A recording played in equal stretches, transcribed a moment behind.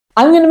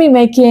I'm going to be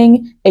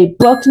making a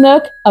book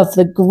nook of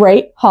the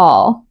Great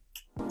Hall.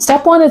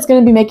 Step 1 is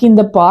going to be making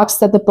the box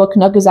that the book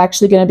nook is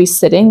actually going to be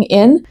sitting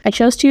in. I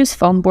chose to use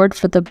foam board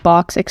for the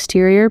box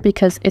exterior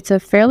because it's a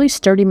fairly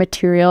sturdy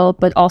material,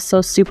 but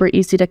also super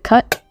easy to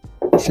cut.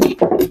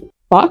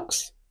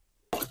 Box?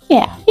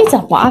 Yeah, it's a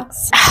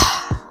box.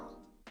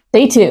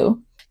 Day 2.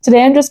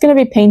 Today I'm just going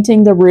to be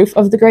painting the roof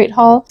of the Great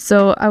Hall.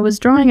 So I was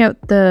drawing out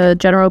the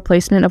general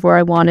placement of where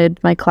I wanted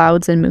my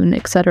clouds and moon,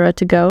 etc.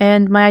 to go.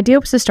 And my idea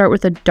was to start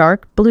with a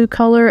dark blue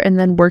color and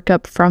then work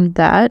up from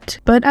that.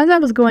 But as I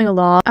was going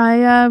along,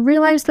 I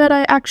realized that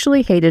I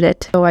actually hated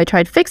it. So I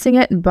tried fixing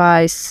it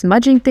by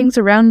smudging things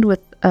around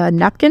with a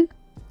napkin.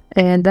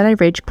 And then I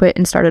rage quit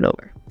and started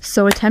over.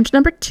 So attempt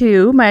number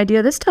 2, my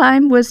idea this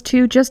time was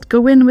to just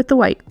go in with the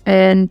white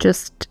and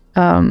just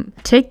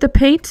take the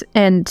paint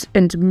and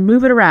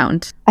move it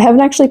around. I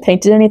haven't actually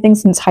painted anything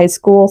since high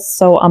school,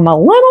 so I'm a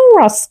little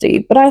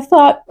rusty, but I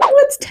thought,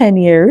 what's 10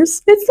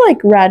 years? It's like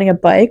riding a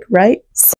bike, right?